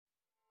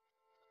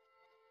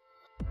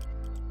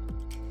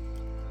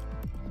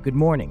Good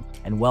morning,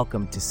 and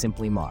welcome to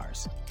Simply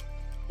Mars.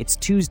 It's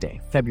Tuesday,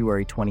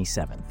 February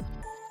 27th.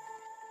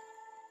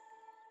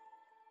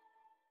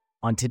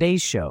 On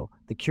today's show,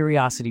 the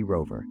Curiosity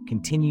rover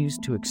continues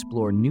to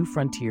explore new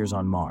frontiers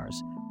on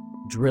Mars,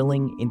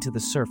 drilling into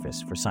the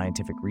surface for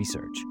scientific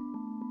research.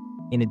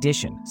 In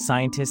addition,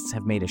 scientists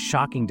have made a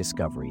shocking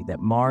discovery that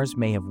Mars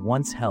may have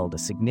once held a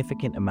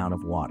significant amount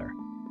of water.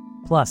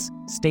 Plus,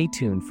 stay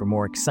tuned for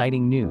more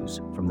exciting news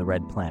from the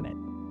Red Planet.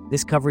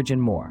 This coverage and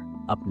more,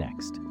 up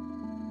next.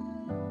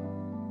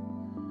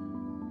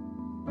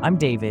 I'm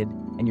David,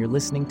 and you're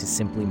listening to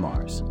Simply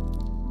Mars.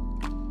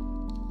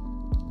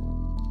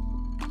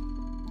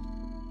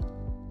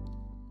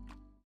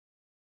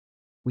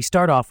 We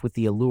start off with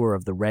the allure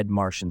of the red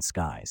Martian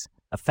skies,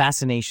 a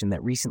fascination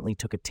that recently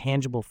took a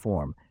tangible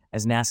form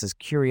as NASA's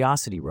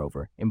Curiosity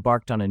rover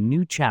embarked on a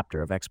new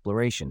chapter of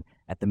exploration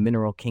at the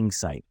Mineral King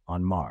site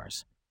on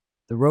Mars.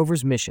 The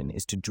rover's mission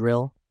is to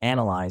drill,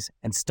 analyze,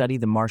 and study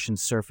the Martian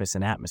surface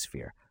and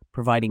atmosphere,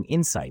 providing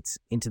insights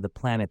into the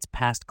planet's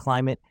past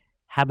climate,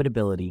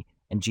 habitability,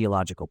 and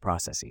geological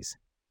processes.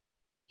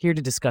 Here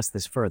to discuss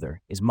this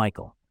further is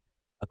Michael,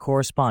 a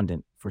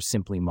correspondent for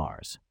Simply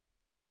Mars.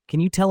 Can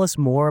you tell us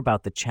more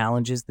about the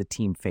challenges the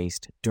team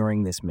faced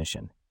during this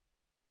mission?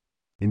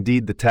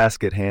 Indeed, the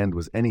task at hand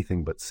was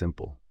anything but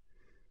simple.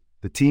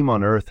 The team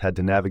on Earth had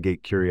to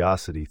navigate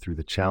Curiosity through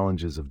the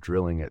challenges of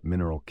drilling at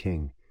Mineral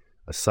King,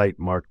 a site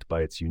marked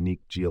by its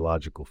unique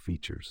geological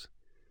features.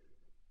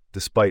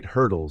 Despite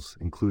hurdles,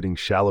 including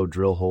shallow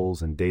drill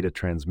holes and data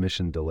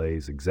transmission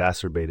delays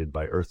exacerbated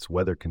by Earth's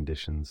weather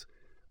conditions,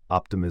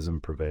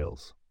 optimism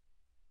prevails.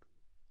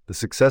 The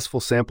successful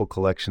sample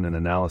collection and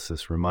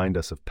analysis remind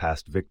us of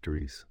past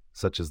victories,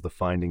 such as the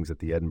findings at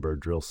the Edinburgh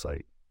drill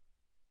site.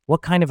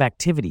 What kind of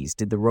activities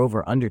did the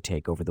rover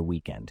undertake over the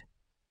weekend?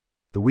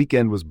 The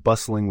weekend was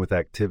bustling with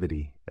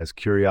activity as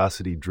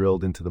Curiosity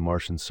drilled into the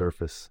Martian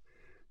surface,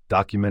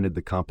 documented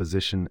the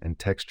composition and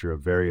texture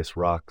of various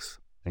rocks,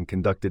 and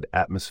conducted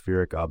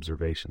atmospheric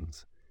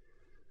observations.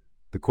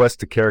 The quest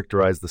to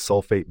characterize the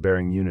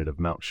sulfate-bearing unit of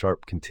Mount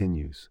Sharp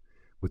continues,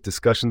 with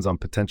discussions on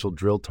potential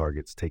drill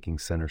targets taking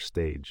center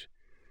stage.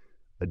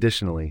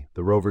 Additionally,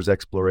 the rover's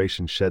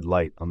exploration shed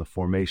light on the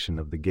formation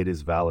of the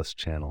Gittes-Vallis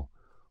Channel,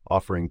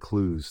 offering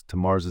clues to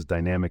Mars's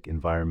dynamic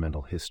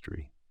environmental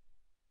history.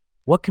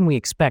 What can we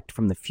expect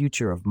from the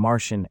future of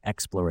Martian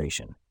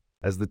exploration?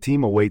 As the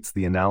team awaits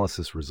the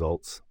analysis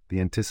results, the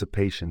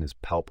anticipation is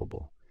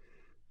palpable.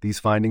 These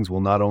findings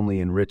will not only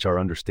enrich our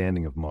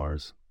understanding of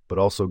Mars, but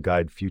also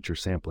guide future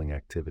sampling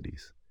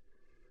activities.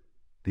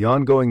 The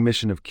ongoing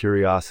mission of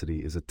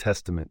Curiosity is a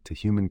testament to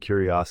human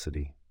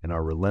curiosity and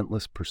our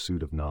relentless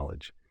pursuit of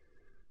knowledge.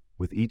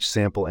 With each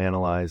sample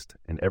analyzed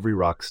and every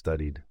rock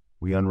studied,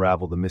 we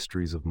unravel the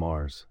mysteries of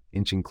Mars,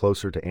 inching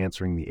closer to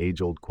answering the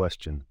age-old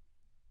question,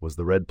 was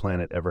the red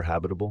planet ever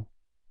habitable?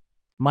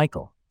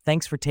 Michael,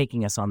 thanks for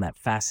taking us on that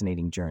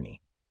fascinating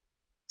journey.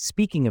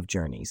 Speaking of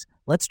journeys,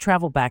 let's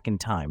travel back in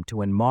time to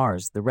when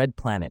Mars, the red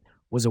planet,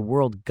 was a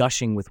world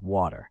gushing with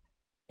water.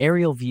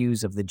 Aerial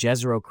views of the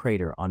Jezero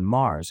crater on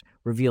Mars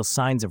reveal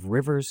signs of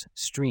rivers,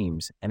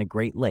 streams, and a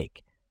great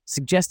lake,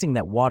 suggesting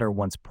that water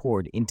once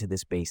poured into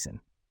this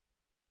basin.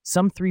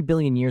 Some 3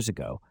 billion years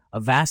ago, a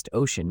vast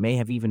ocean may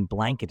have even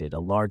blanketed a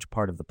large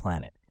part of the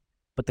planet.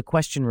 But the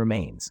question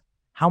remains,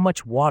 how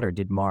much water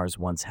did Mars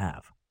once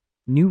have?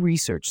 New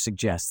research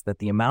suggests that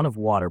the amount of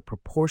water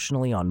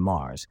proportionally on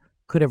Mars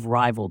could have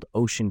rivaled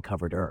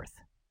ocean-covered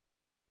Earth.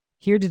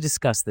 Here to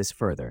discuss this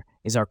further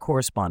is our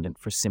correspondent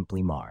for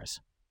Simply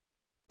Mars.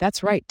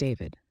 That's right,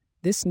 David.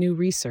 This new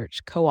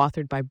research,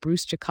 co-authored by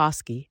Bruce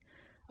Jakosky,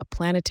 a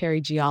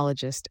planetary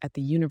geologist at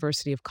the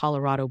University of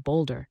Colorado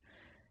Boulder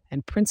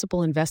and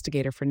principal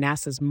investigator for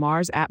NASA's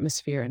Mars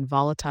Atmosphere and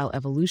Volatile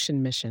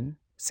Evolution mission,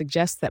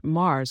 suggests that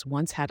Mars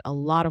once had a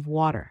lot of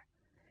water.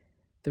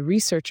 The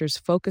researchers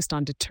focused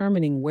on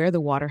determining where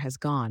the water has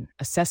gone,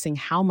 assessing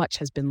how much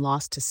has been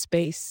lost to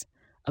space,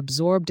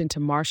 absorbed into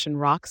Martian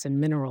rocks and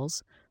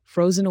minerals,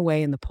 frozen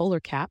away in the polar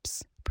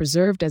caps,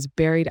 preserved as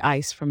buried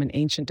ice from an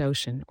ancient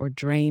ocean, or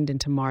drained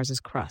into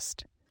Mars's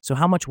crust. So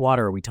how much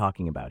water are we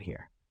talking about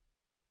here?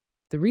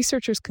 The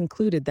researchers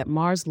concluded that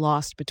Mars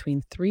lost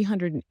between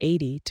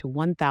 380 to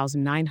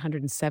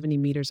 1,970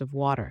 meters of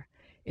water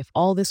if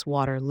all this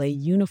water lay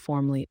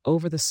uniformly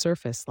over the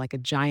surface like a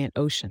giant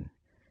ocean.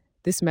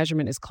 This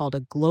measurement is called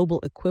a global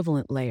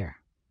equivalent layer.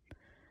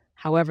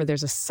 However,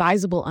 there's a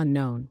sizable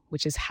unknown,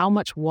 which is how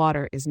much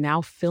water is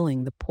now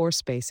filling the pore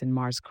space in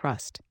Mars'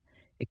 crust.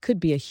 It could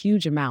be a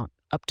huge amount,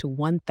 up to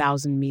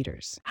 1,000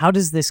 meters. How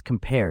does this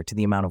compare to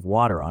the amount of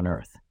water on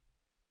Earth?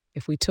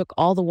 If we took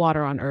all the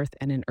water on Earth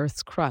and in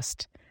Earth's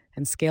crust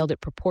and scaled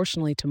it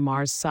proportionally to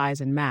Mars'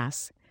 size and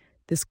mass,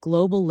 this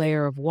global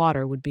layer of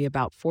water would be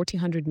about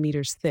 1,400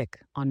 meters thick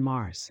on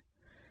Mars.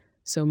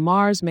 So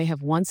Mars may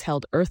have once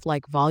held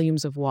Earth-like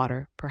volumes of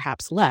water,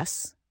 perhaps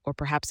less, or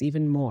perhaps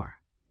even more.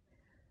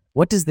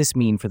 What does this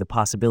mean for the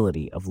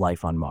possibility of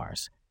life on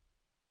Mars?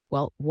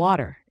 Well,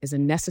 water is a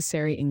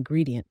necessary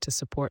ingredient to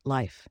support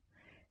life.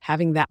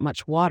 Having that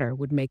much water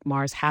would make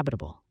Mars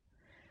habitable.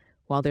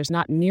 while there's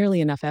not nearly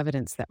enough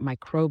evidence that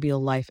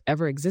microbial life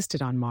ever existed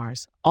on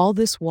Mars, all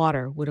this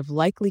water would have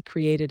likely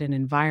created an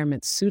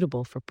environment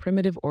suitable for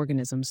primitive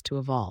organisms to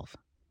evolve.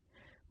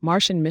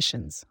 Martian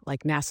missions,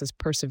 like NASA's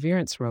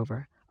Perseverance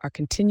rover, are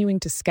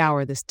continuing to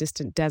scour this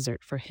distant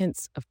desert for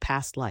hints of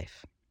past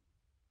life.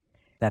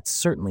 That's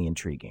certainly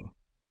intriguing.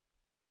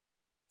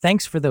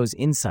 Thanks for those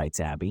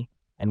insights, Abby.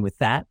 And with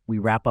that, we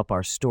wrap up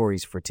our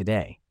stories for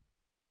today.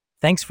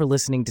 Thanks for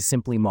listening to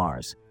Simply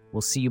Mars.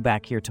 We'll see you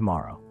back here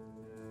tomorrow.